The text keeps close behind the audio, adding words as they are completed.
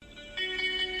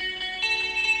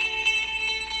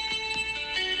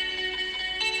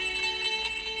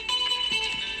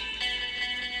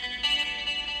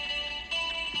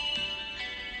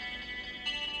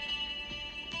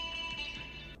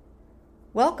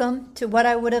Welcome to What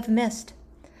I Would Have Missed.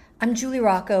 I'm Julie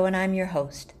Rocco and I'm your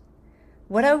host.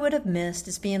 What I Would Have Missed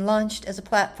is being launched as a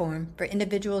platform for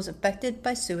individuals affected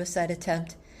by suicide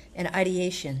attempt and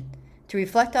ideation to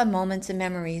reflect on moments and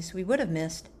memories we would have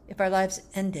missed if our lives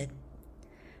ended.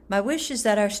 My wish is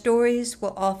that our stories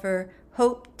will offer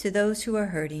hope to those who are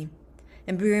hurting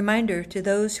and be a reminder to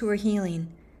those who are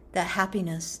healing that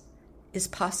happiness is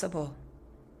possible.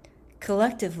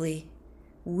 Collectively,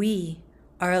 we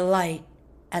are a light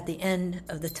at the end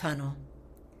of the tunnel.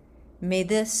 May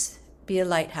this be a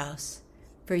lighthouse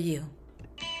for you.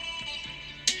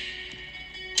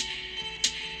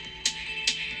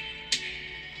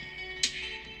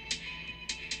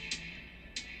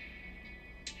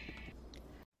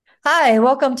 Hi,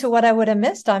 welcome to What I Would Have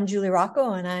Missed. I'm Julie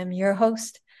Rocco and I'm your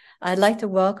host. I'd like to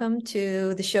welcome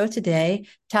to the show today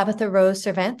Tabitha Rose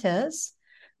Cervantes.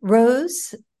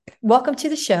 Rose, welcome to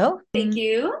the show. Thank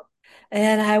you.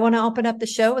 And I want to open up the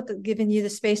show with giving you the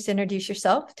space to introduce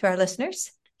yourself to our listeners.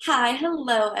 Hi,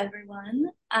 hello everyone.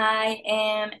 I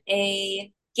am a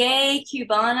gay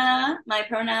Cubana. My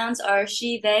pronouns are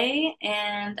she, they,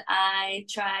 and I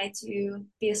try to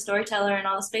be a storyteller in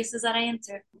all the spaces that I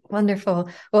enter. Wonderful.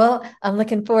 Well, I'm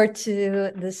looking forward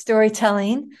to the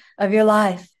storytelling of your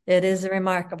life. It is a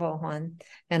remarkable one,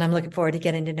 and I'm looking forward to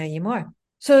getting to know you more.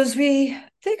 So as we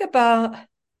think about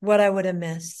what I would have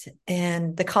missed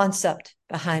and the concept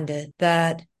behind it,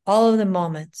 that all of the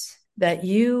moments that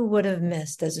you would have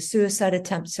missed as a suicide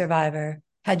attempt survivor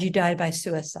had you died by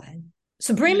suicide.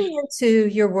 So bring me into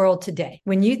your world today.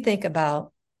 When you think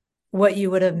about what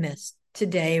you would have missed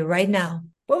today, right now,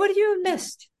 what would you have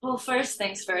missed? Well, first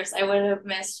things first, I would have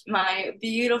missed my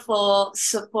beautiful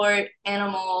support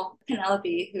animal,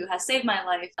 Penelope, who has saved my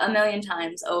life a million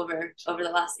times over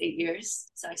the last 8 years.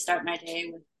 So I start my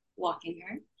day with walking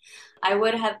her. I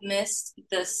would have missed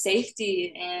the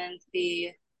safety and the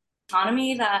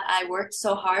autonomy that I worked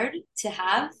so hard to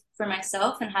have for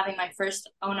myself, and having my first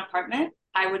own apartment.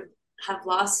 I would have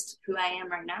lost who I am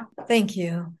right now. Thank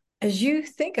you. As you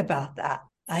think about that,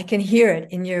 I can hear it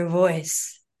in your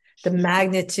voice, the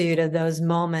magnitude of those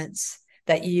moments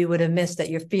that you would have missed,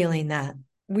 that you're feeling that.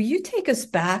 Will you take us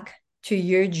back to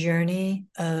your journey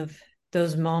of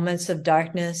those moments of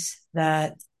darkness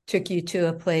that took you to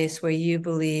a place where you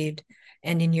believed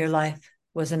ending your life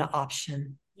was an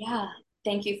option? Yeah.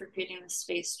 Thank you for creating this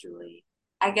space, Julie.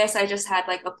 I guess I just had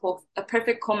like a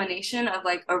perfect culmination of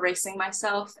like erasing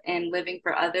myself and living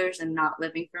for others and not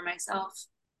living for myself.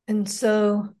 And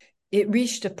so it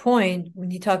reached a point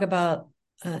when you talk about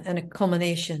a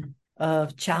culmination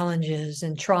of challenges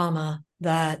and trauma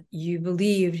that you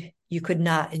believed you could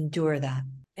not endure that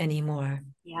anymore.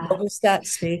 Yeah. What was that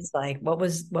space like? What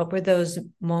were those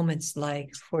moments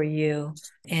like for you?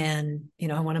 And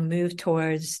I want to move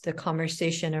towards the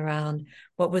conversation around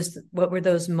what were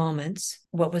those moments?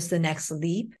 What was the next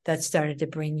leap that started to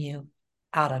bring you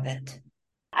out of it?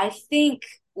 I think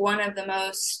one of the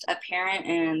most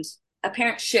apparent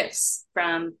shifts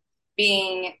from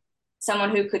being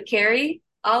someone who could carry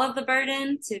all of the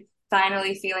burden to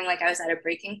finally feeling like I was at a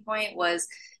breaking point was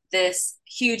this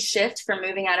huge shift from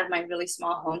moving out of my really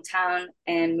small hometown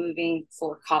and moving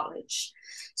for college.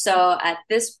 So at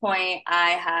this point, I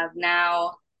have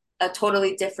now a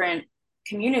totally different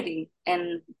community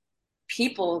and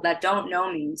people that don't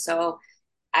know me. So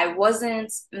I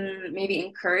wasn't maybe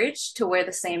encouraged to wear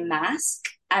the same mask.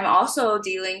 I'm also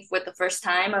dealing with the first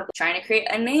time of trying to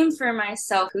create a name for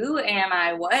myself. Who am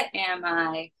I? What am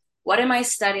I? What am I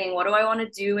studying? What do I want to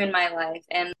do in my life?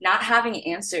 And not having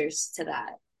answers to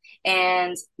that,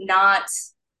 and not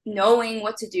knowing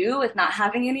what to do with not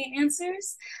having any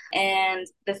answers. And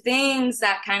the things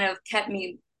that kind of kept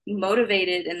me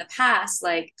motivated in the past,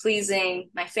 like pleasing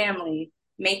my family,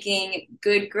 making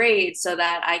good grades so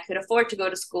that I could afford to go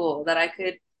to school, that I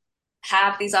could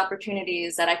have these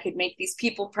opportunities, that I could make these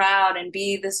people proud and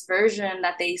be this version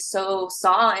that they so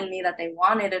saw in me, that they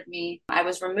wanted of me. I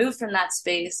was removed from that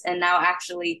space and now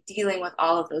actually dealing with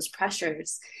all of those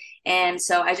pressures. And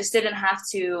so I just didn't have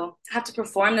to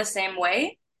perform the same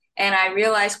way. And I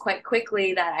realized quite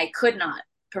quickly that I could not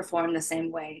perform the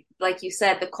same way. Like you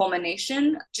said, the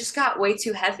culmination just got way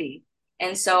too heavy.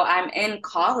 And so I'm in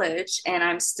college and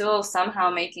I'm still somehow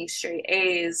making straight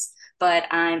A's, but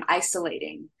I'm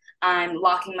isolating. I'm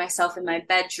locking myself in my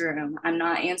bedroom. I'm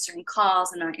not answering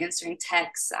calls. I'm not answering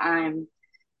texts. I'm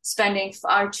spending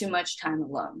far too much time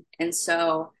alone. And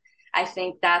so I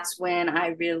think that's when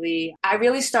I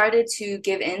really started to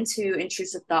give into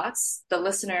intrusive thoughts. The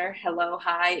listener, hello,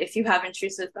 hi. If you have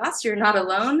intrusive thoughts, you're not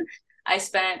alone. I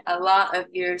spent a lot of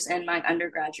years in my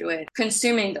undergraduate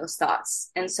consuming those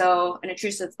thoughts. And so, an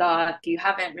intrusive thought, if you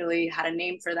haven't really had a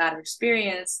name for that or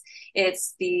experience,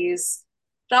 it's these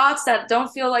thoughts that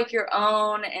don't feel like your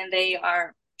own and they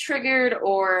are triggered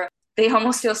or they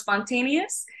almost feel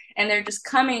spontaneous and they're just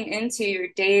coming into your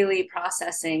daily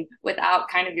processing without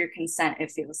kind of your consent,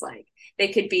 it feels like. They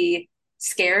could be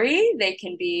scary, they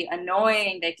can be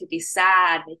annoying, they could be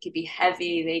sad, they could be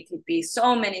heavy, they could be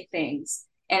so many things.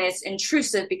 And it's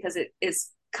intrusive because it is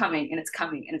coming and it's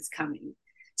coming and it's coming.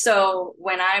 So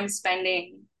when I'm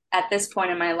spending at this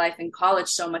point in my life in college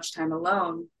so much time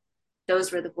alone,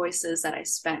 those were the voices that I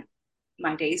spent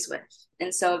my days with.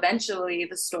 And so eventually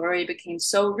the story became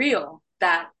so real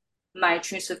that my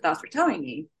intrusive thoughts were telling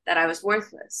me that I was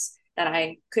worthless, that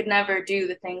I could never do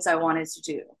the things I wanted to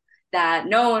do, that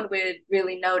no one would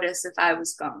really notice if I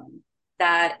was gone,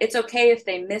 that it's okay if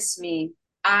they miss me.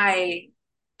 I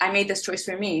made this choice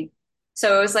for me.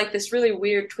 So it was like this really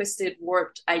weird, twisted,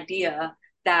 warped idea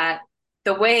that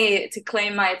the way to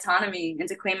claim my autonomy and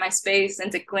to claim my space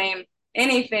and to claim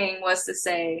anything was to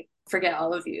say, forget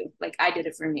all of you. Like I did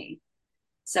it for me.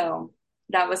 So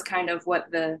that was kind of what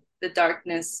the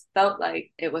darkness felt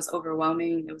like. It was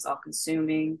overwhelming. It was all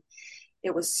consuming.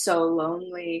 It was so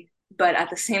lonely. But at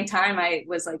the same time, I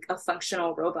was like a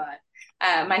functional robot.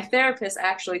 My therapist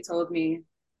actually told me,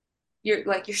 you're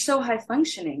so high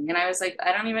functioning. And I was like,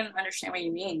 I don't even understand what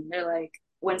you mean. They're like,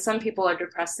 when some people are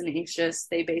depressed and anxious,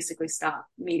 they basically stop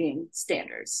meeting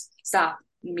standards, stop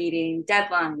meeting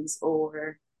deadlines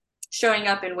or showing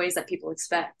up in ways that people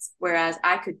expect. Whereas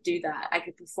I could do that. I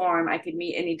could perform, I could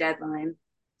meet any deadline.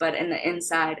 But in the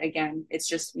inside, again, it's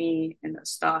just me and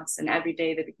those thoughts. And every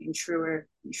day they became truer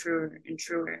and truer and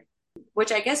truer,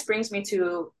 which I guess brings me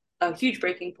to a huge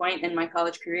breaking point in my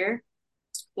college career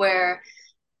where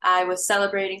I was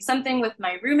celebrating something with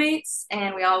my roommates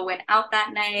and we all went out that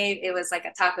night. It was like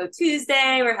a Taco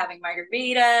Tuesday. We're having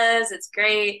margaritas. It's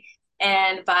great.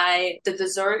 And by the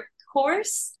dessert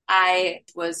course, I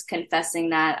was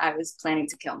confessing that I was planning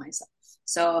to kill myself.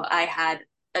 So I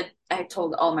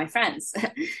told all my friends.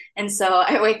 And so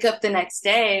I wake up the next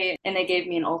day and they gave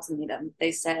me an ultimatum.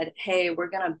 They said, hey,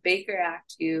 we're going to Baker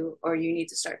Act you or you need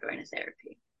to start going to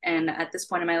therapy. And at this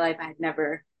point in my life, I had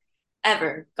never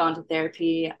ever gone to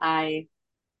therapy. I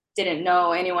didn't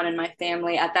know anyone in my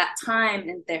family at that time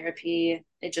in therapy.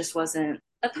 It just wasn't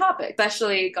a topic,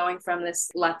 especially going from this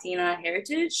Latina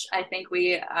heritage. I think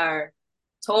we are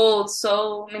told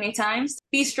so many times to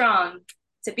be strong,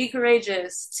 to be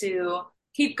courageous, to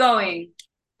keep going.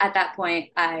 At that point,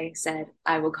 I said,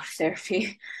 I will go to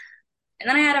therapy. And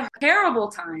then I had a terrible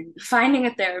time finding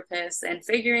a therapist and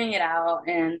figuring it out.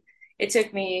 And it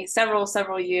took me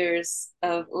several years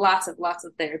of lots of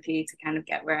therapy to kind of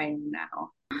get where I am now.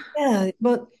 Yeah,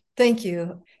 well, thank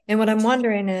you. And what I'm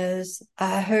wondering is,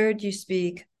 I heard you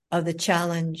speak of the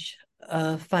challenge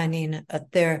of finding a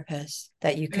therapist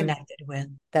that you connected with,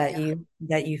 Yeah.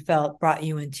 that you felt brought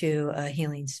you into a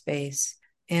healing space.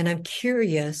 And I'm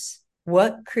curious,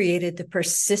 what created the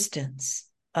persistence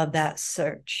of that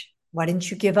search? Why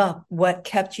didn't you give up? What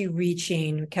kept you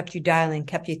reaching, kept you dialing,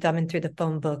 kept you thumbing through the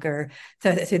phone book or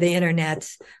through the internet?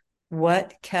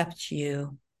 What kept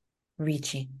you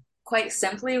reaching? Quite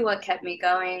simply, what kept me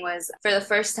going was for the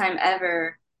first time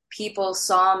ever, people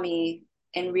saw me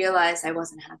and realized I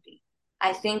wasn't happy.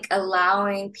 I think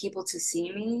allowing people to see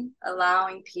me,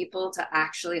 allowing people to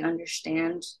actually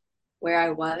understand where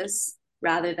I was,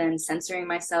 rather than censoring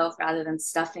myself, rather than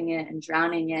stuffing it and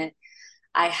drowning it,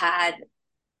 I had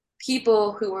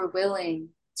people who were willing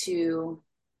to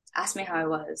ask me how I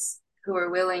was, who were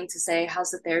willing to say,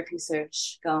 how's the therapy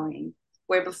search going?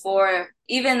 Where before,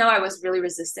 even though I was really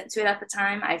resistant to it at the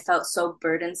time, I felt so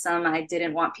burdensome. I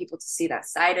didn't want people to see that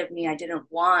side of me. I didn't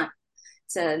want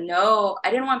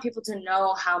people to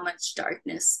know how much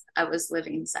darkness I was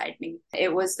living inside me.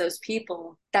 It was those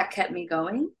people that kept me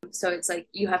going. So it's like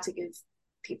you have to give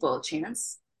people a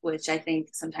chance, which I think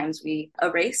sometimes we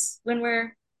erase when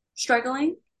we're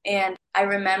struggling. And I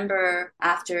remember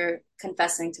after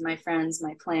confessing to my friends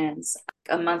my plans,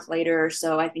 a month later or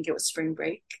so, I think it was spring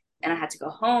break, and I had to go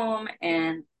home.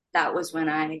 And that was when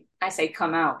I say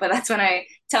come out, but that's when I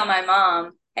tell my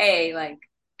mom, hey, like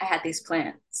I had these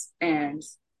plans and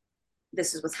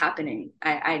this is what's happening.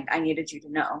 I needed you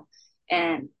to know.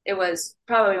 And it was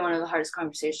probably one of the hardest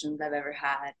conversations I've ever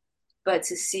had. But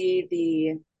to see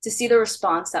the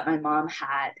response that my mom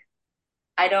had,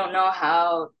 I don't know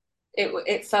how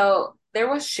it felt. There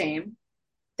was shame,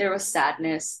 there was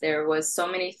sadness, there was so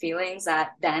many feelings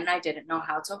that then I didn't know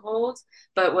how to hold.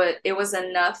 But what it was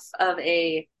enough of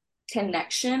a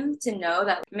connection to know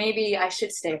that maybe I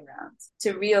should stay around,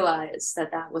 to realize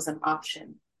that that was an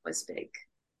option was big.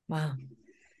 Wow.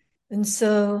 And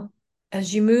so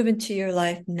as you move into your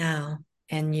life now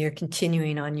and you're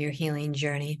continuing on your healing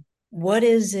journey, what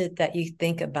is it that you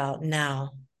think about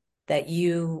now that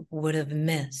you would have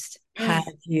missed had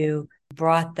you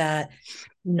brought that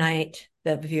night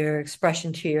of your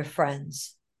expression to your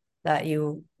friends, that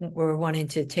you were wanting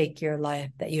to take your life,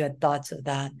 that you had thoughts of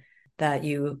that, that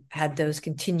you had those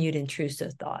continued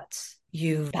intrusive thoughts?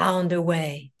 You found a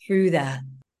way through that.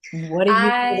 What are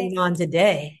you I holding on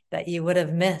today that you would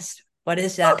have missed? What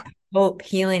is that hope,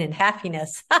 healing, and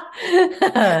happiness?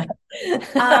 Um,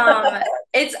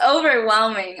 it's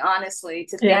overwhelming, honestly,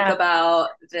 to think Yeah. about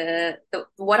the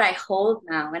what I hold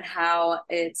now and how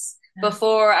it's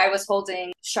before I was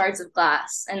holding shards of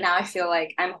glass, and now I feel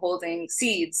like I'm holding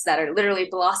seeds that are literally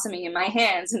blossoming in my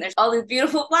hands, and there's all these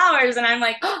beautiful flowers, and I'm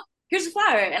like, oh, here's a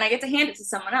flower, and I get to hand it to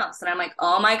someone else, and I'm like,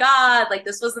 oh my God, like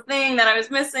this was the thing that I was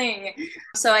missing.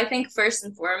 So I think first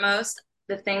and foremost,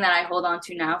 the thing that I hold on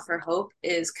to now for hope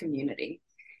is community.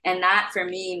 And that for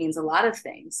me means a lot of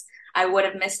things. I would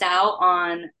have missed out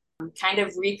on kind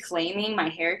of reclaiming my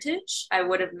heritage. I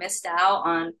would have missed out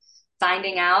on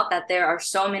finding out that there are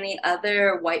so many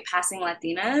other white passing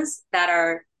Latinas that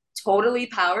are totally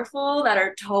powerful, that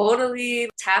are totally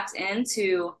tapped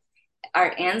into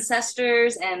our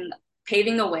ancestors and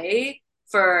paving the way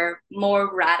for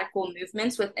more radical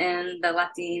movements within the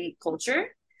Latin culture.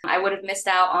 I would have missed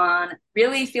out on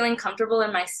really feeling comfortable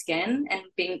in my skin and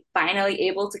being finally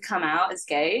able to come out as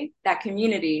gay. That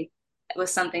community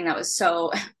was something that was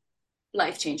so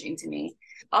life changing to me.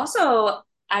 Also,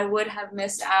 I would have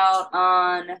missed out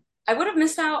on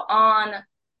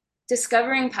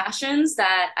discovering passions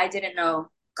that I didn't know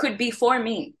could be for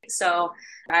me. So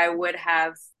I would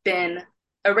have been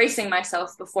erasing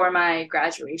myself before my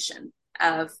graduation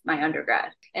of my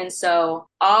undergrad. And so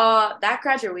all that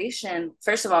graduation,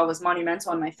 first of all, was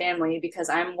monumental in my family because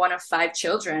I'm one of 5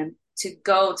 children to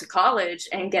go to college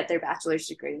and get their bachelor's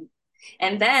degree.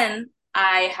 And then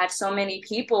I had so many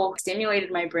people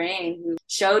stimulated my brain who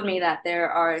showed me that there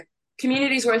are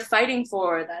communities worth fighting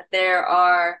for, that there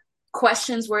are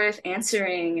questions worth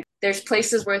answering, there's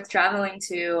places worth traveling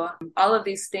to. All of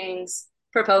these things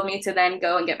propelled me to then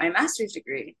go and get my master's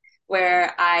degree,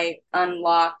 where I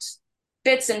unlocked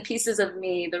bits and pieces of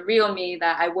me, the real me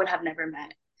that I would have never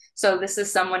met. So this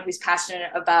is someone who's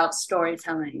passionate about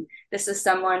storytelling. This is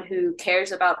someone who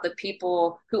cares about the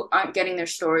people who aren't getting their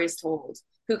stories told,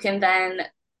 who can then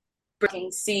bring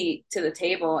a seat to the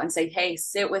table and say, hey,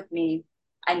 sit with me.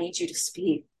 I need you to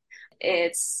speak.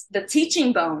 It's the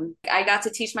teaching bone. I got to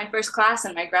teach my first class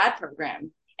in my grad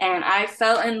program, and I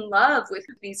fell in love with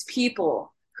these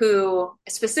people who,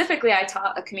 specifically, I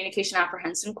taught a communication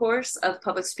apprehension course of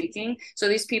public speaking. So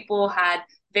these people had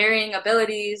varying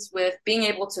abilities with being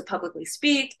able to publicly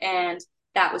speak, and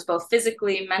that was both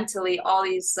physically, mentally, all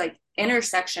these like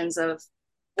intersections of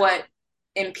what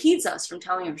impedes us from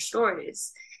telling our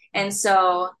stories. And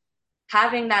so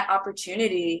having that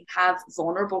opportunity, have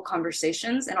vulnerable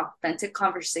conversations and authentic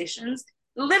conversations,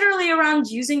 literally around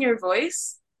using your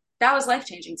voice, that was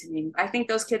life-changing to me. I think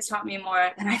those kids taught me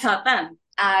more than I taught them.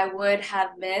 I would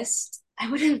have missed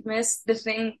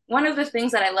one of the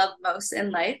things that I love most in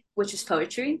life, which is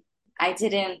poetry. I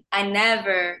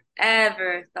never,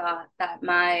 ever thought that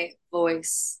my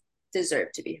voice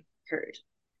deserved to be heard.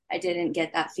 I didn't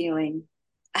get that feeling,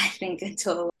 I think,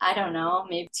 until, I don't know,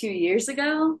 maybe 2 years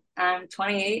ago. I'm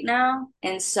 28 now.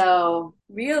 And so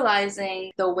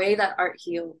realizing the way that art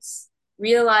heals,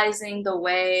 realizing the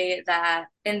way that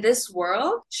in this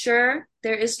world, sure,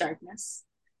 there is darkness.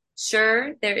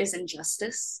 Sure, there is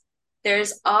injustice.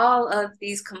 There's all of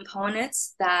these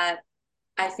components that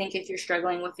I think if you're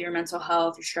struggling with your mental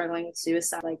health, you're struggling with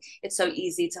suicide, like it's so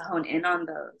easy to hone in on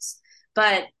those.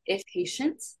 But if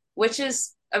patience, which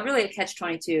is really a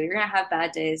catch-22, you're going to have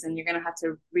bad days and you're going to have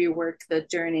to rework the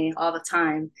journey all the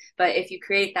time. But if you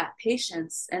create that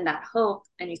patience and that hope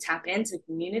and you tap into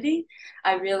community,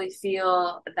 I really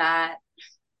feel that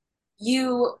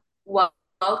you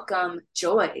welcome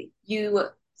joy. You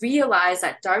realize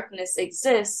that darkness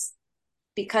exists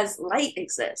because light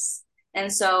exists.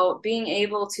 And so being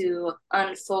able to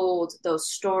unfold those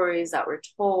stories that we're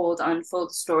told, unfold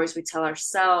the stories we tell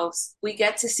ourselves, we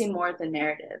get to see more of the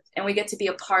narrative and we get to be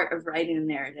a part of writing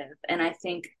the narrative. And I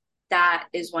think that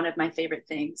is one of my favorite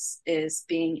things, is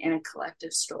being in a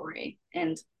collective story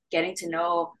and getting to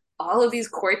know all of these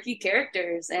quirky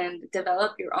characters and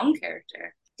develop your own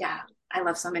character. Yeah, I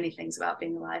love so many things about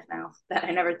being alive now that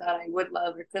I never thought I would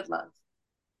love or could love.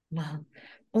 Wow.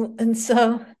 Well, and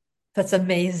so that's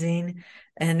amazing.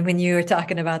 And when you were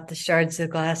talking about the shards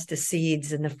of glass, the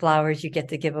seeds and the flowers you get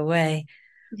to give away,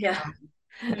 Yeah.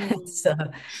 so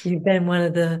you've been one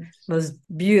of the most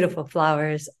beautiful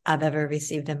flowers I've ever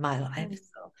received in my life.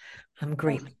 So I'm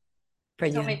grateful for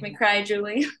Don't you. make me cry,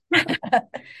 Julie.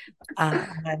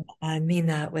 I, I mean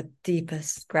that with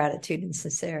deepest gratitude and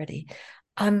sincerity.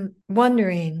 I'm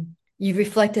wondering, you've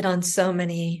reflected on so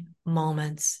many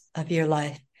moments of your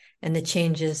life and the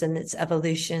changes and its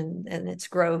evolution and its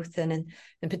growth and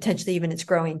potentially even its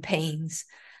growing pains.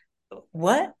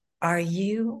 What are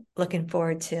you looking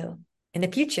forward to in the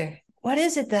future? What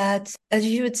is it that, as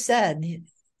you had said,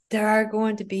 there are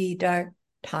going to be dark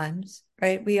times,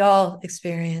 right? We all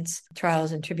experience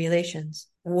trials and tribulations.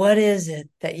 What is it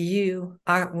that you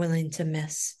aren't willing to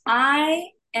miss? I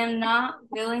am not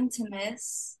willing to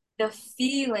miss the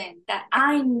feeling that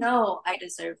I know I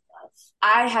deserve love.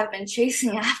 I have been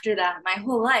chasing after that my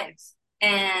whole life.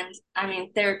 And I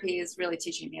mean, therapy is really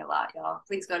teaching me a lot, y'all.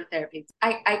 Please go to therapy.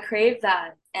 I crave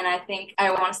that. And I think I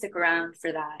want to stick around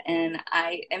for that. And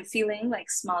I am feeling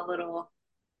like small little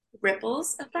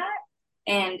ripples of that.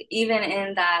 And even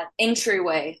in that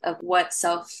entryway of what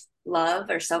self love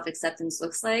or self acceptance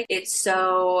looks like, it's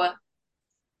so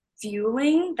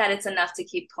fueling that it's enough to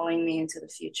keep pulling me into the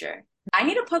future. I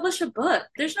need to publish a book.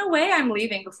 There's no way I'm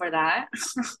leaving before that.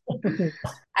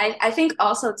 I think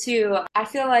also too, I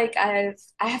feel like I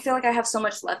have so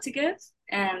much love to give.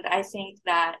 And I think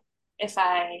that if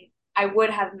I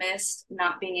would have missed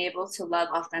not being able to love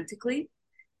authentically.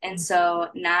 And so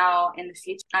now in the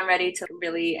future, I'm ready to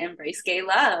really embrace gay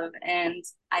love. And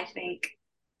I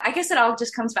guess it all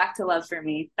just comes back to love for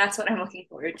me. That's what I'm looking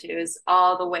forward to, is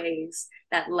all the ways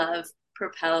that love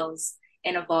propels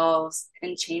and evolves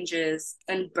and changes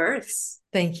and births.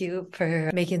 Thank you for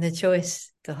making the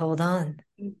choice to hold on.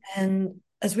 Mm. And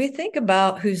as we think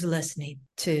about who's listening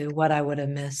to what I would have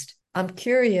missed, I'm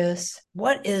curious,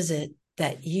 what is it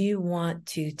that you want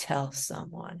to tell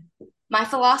someone? My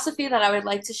philosophy that I would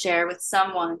like to share with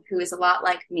someone who is a lot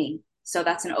like me. So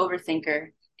that's an overthinker.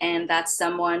 And that's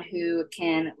someone who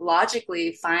can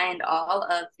logically find all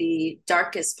of the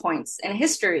darkest points in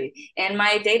history, in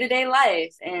my day to day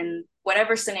life, in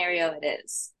whatever scenario it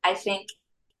is. I think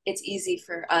it's easy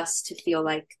for us to feel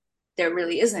like there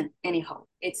really isn't any hope.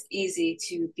 It's easy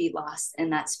to be lost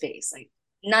in that space. Like,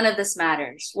 none of this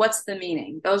matters. What's the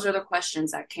meaning? Those are the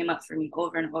questions that came up for me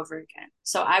over and over again.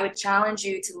 So I would challenge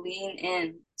you to lean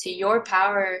in to your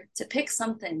power to pick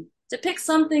something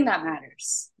that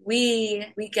matters.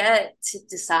 We get to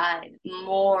decide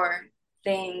more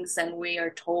things than we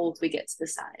are told we get to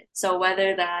decide. So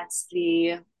whether that's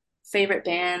the favorite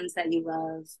bands that you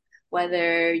love,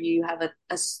 whether you have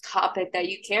a topic that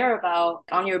you care about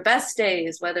on your best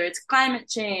days, whether it's climate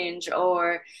change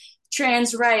or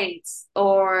trans rights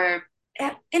or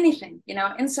anything,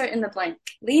 insert in the blank.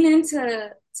 Lean into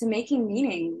making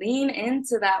meaning. Lean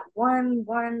into that one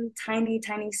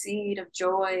tiny seed of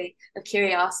joy, of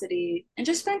curiosity, and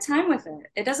just spend time with it.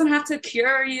 It doesn't have to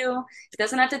cure you. It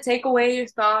doesn't have to take away your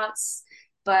thoughts,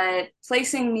 but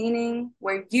placing meaning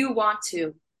where you want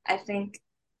to, I think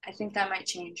that might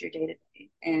change your day to day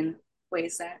in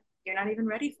ways that you're not even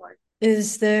ready for.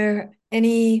 Is there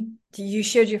you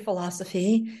shared your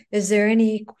philosophy. Is there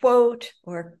any quote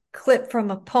or clip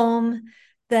from a poem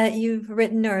that you've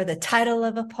written, or the title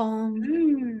of a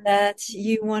poem that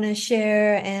you want to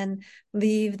share and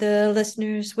leave the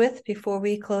listeners with before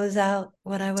we close out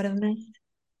what I would have missed?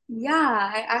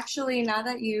 Yeah, I actually, now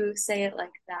that you say it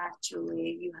like that,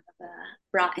 Julie, you have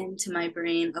brought into my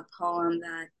brain a poem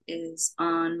that is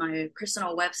on my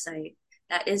personal website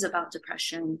that is about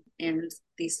depression and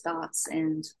these thoughts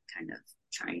and kind of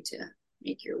trying to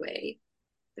make your way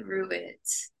through it.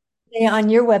 On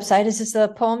your website, is this a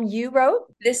poem you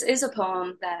wrote? This is a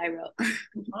poem that I wrote.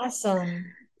 Awesome.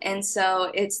 And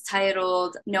so it's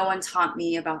titled No One Taught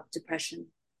Me About Depression.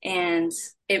 And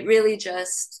it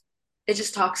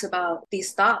just talks about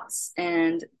these thoughts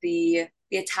and the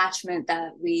attachment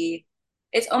that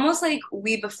it's almost like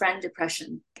we befriend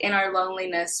depression. In our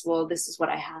loneliness, well, this is what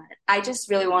I had. I just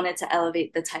really wanted to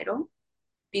elevate the title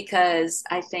because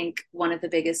I think one of the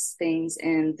biggest things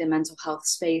in the mental health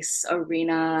space,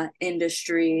 arena,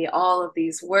 industry, all of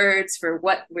these words for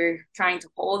what we're trying to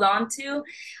hold on to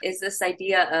is this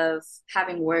idea of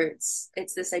having words.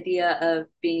 It's this idea of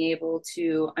being able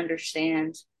to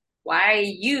understand why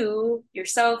you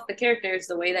yourself, the character, is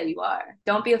the way that you are.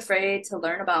 Don't be afraid to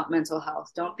learn about mental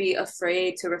health. Don't be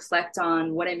afraid to reflect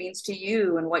on what it means to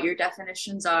you and what your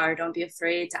definitions are. Don't be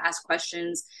afraid to ask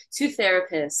questions to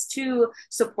therapists, to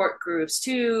support groups,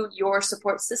 to your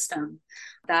support system.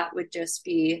 That would just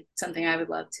be something I would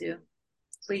love to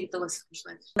lead the listeners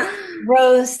with.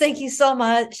 Rose, thank you so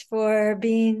much for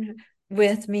being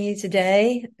with me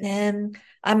today. And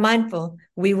I'm mindful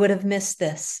we would have missed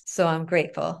this. So I'm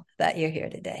grateful that you're here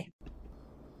today.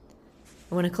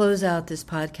 I want to close out this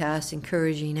podcast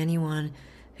encouraging anyone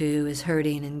who is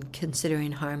hurting and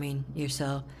considering harming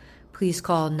yourself. Please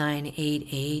call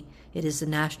 988. It is the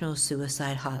National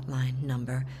Suicide Hotline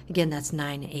number. Again, that's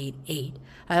 988.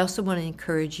 I also want to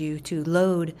encourage you to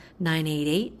load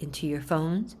 988 into your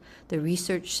phones. The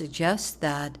research suggests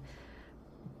that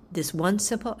this one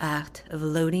simple act of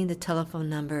loading the telephone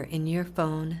number in your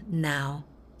phone now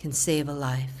can save a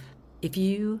life. If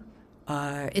you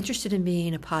are interested in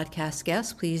being a podcast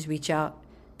guest, please reach out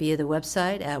via the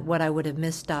website at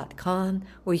whatIwouldhavemissed.com,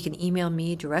 or you can email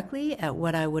me directly at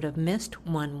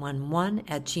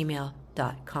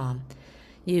whatIwouldhavemissed111@gmail.com.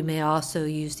 You may also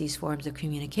use these forms of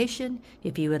communication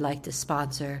if you would like to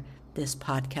sponsor this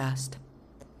podcast.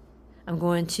 I'm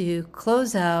going to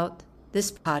close out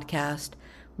this podcast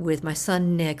with my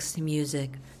son Nick's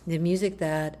music. The music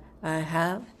that I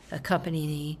have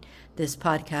accompanying this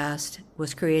podcast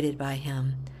was created by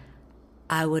him.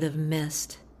 I would have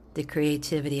missed the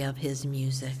creativity of his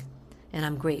music, and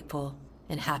I'm grateful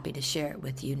and happy to share it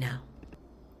with you now.